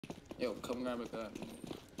Yo, come grab a gun.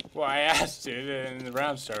 Well, I asked it and the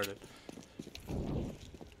round started.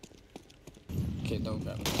 Okay, don't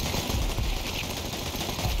grab it.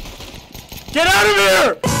 Get out of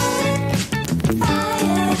here!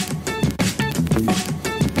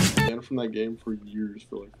 Banned from that game for years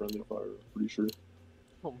for like friendly fire, I'm pretty sure.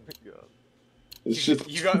 Oh my god. It's just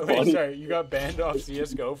You got funny. sorry, you got banned off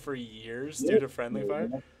CS:GO for years due to friendly fire?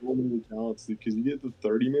 Because you get the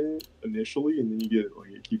 30-minute initially, and then you get like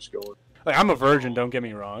it keeps going. Like, I'm a virgin, don't get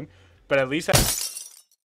me wrong, but at least I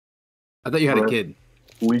thought you had a kid.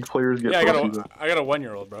 League players get. yeah, I got a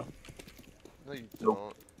 1-year-old, bro. No, you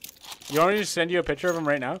don't. You want me to send you a picture of him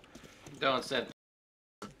right now? Don't send.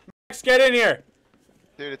 Max, get in here!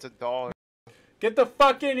 Dude, it's a dog. Get the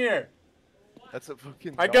fuck in here! That's a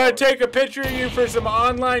fucking I dog. gotta take a picture of you for some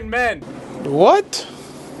online men. What?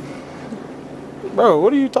 Bro,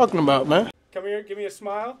 what are you talking about, man? Come here, give me a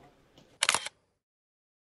smile.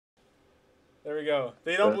 There we go.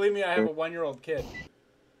 They don't believe me, I have a 1-year-old kid.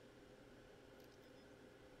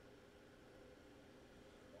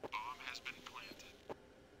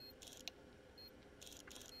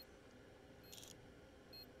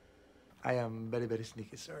 I am very, very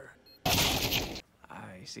sneaky, sir.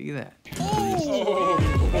 I see that. Oh.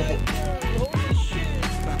 Holy shit!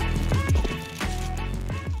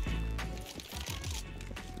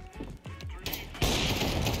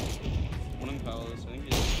 One in Palace, I think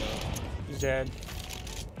He's dead.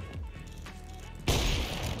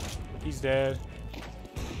 He's dead.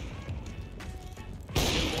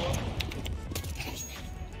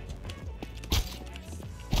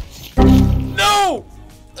 No!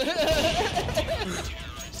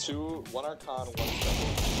 2, 1 Archon, 1 Special.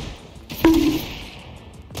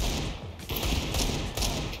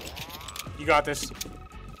 You got this.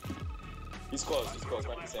 He's close,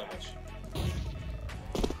 back to sandwich.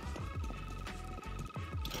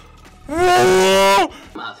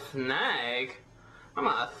 I'm a snake. I'm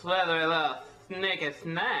a slithery little sneaky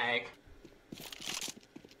snake.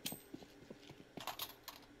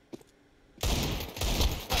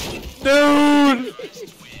 Dude!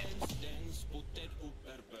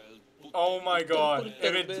 Oh my god.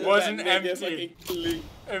 If it wasn't empty.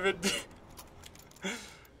 If it...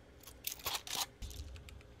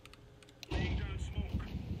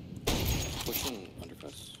 Pushing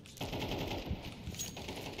undercuts.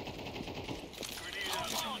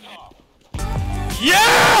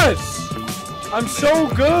 Yes! I'm so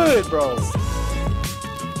good, bro.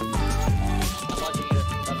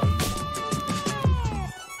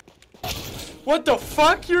 What the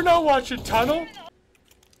fuck? You're not watching Tunnel?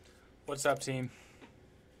 What's up, team?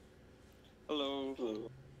 Hello.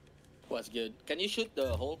 Hello. What's good? Can you shoot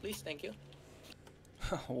the hole, please? Thank you.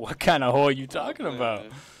 What kind of hole are you talking about?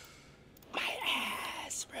 My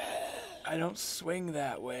ass, bro. I don't swing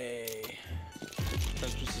that way.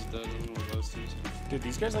 Tetris is dead. I don't know what those two. Dude,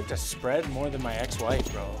 these guys like to spread more than my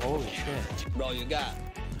ex-wife, bro. Holy shit. Bro, you got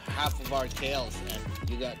half of our kills and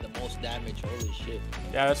you got the most damage. Holy shit.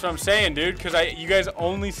 Yeah, that's what I'm saying, dude. Because you guys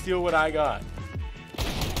only steal what I got.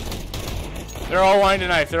 They're all wine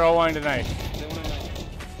tonight. They're all wine tonight.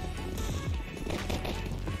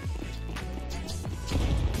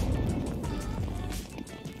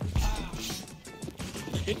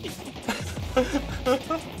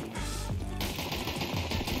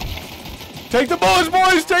 Take the bullets,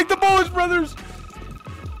 boys! Take the bullets, brothers!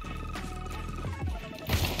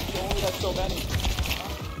 He only has so many.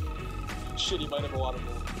 Shit, he might have a lot of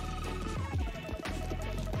them.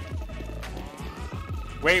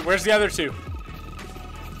 Wait, where's the other two?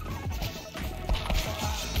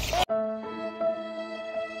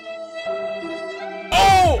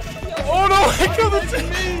 Oh! Oh no, I killed the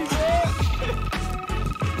team!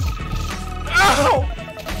 Ow!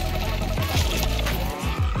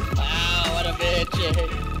 Wow, what a bitch.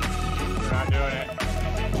 We're not doing it.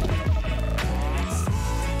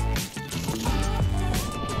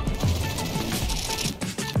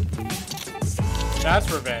 That's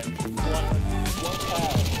revenge. One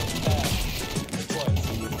pass. Twice.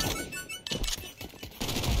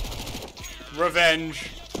 Revenge.